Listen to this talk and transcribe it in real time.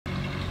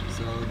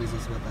So this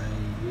is what I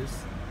use.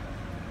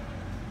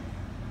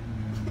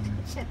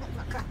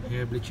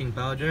 Hair bleaching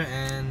powder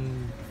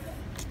and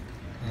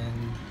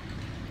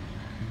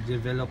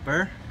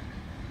developer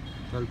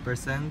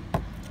 12%.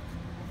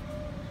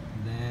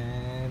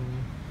 Then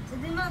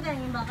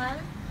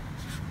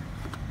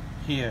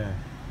here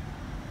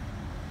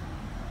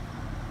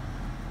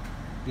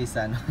is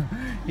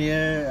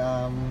here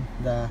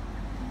the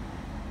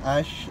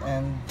ash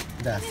and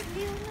dust.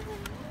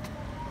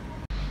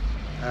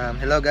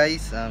 Hello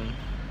guys,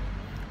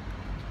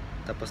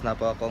 tapos na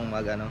po akong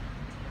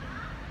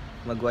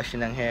mag-wash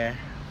ng hair.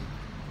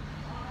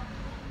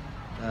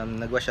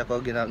 Nag-wash ako,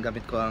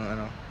 gamit ko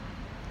ang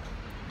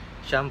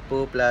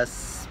shampoo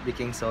plus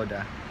baking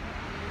soda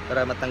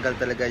para matanggal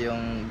talaga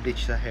yung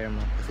bleach sa hair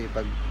mo, kasi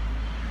pag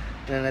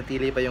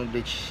nanatili pa yung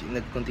bleach,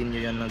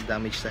 nag-continue yun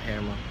mag-damage sa hair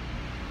mo.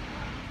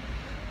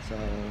 So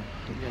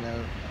yun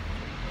na.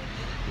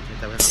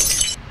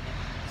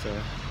 So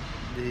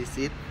this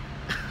is it.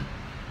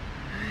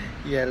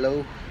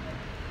 Yellow,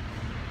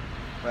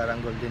 parang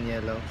golden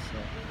yellow. So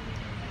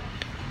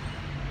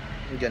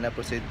dyan na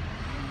proceed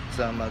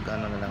sa na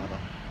lang ako,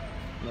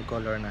 mag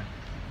color na.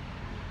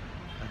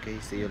 Okay,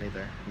 see you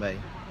later,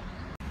 bye.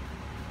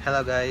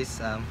 Hello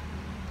guys,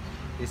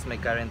 this is my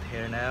current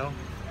hair now.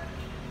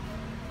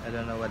 I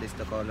don't know what is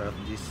the color of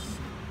this.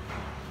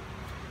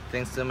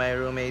 Thanks to my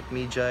roommate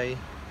Mijoy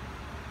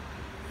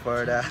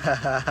for the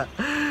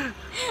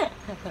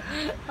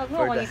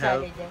for the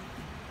help.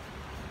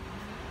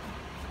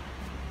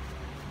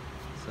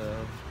 So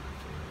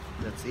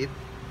that's it.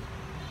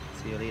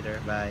 See you later.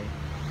 Bye.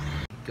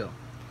 Go.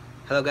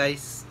 Hello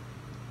guys.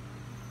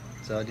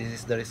 So this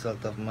is the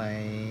result of my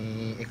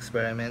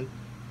experiment.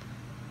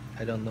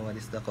 I don't know what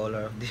is the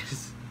color of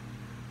this.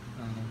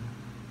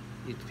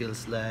 It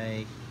feels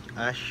like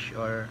ash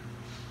or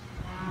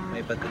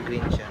may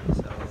pagka-green siya.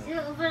 So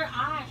silver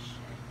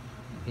ash.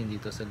 Hindi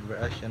to silver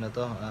ash. Ano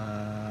to?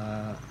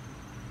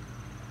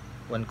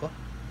 One ko?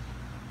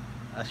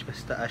 Ash,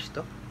 basta ash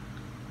to.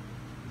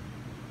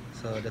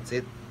 So that's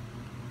it.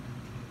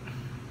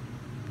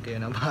 Kayo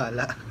na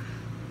bahala.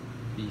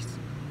 Peace.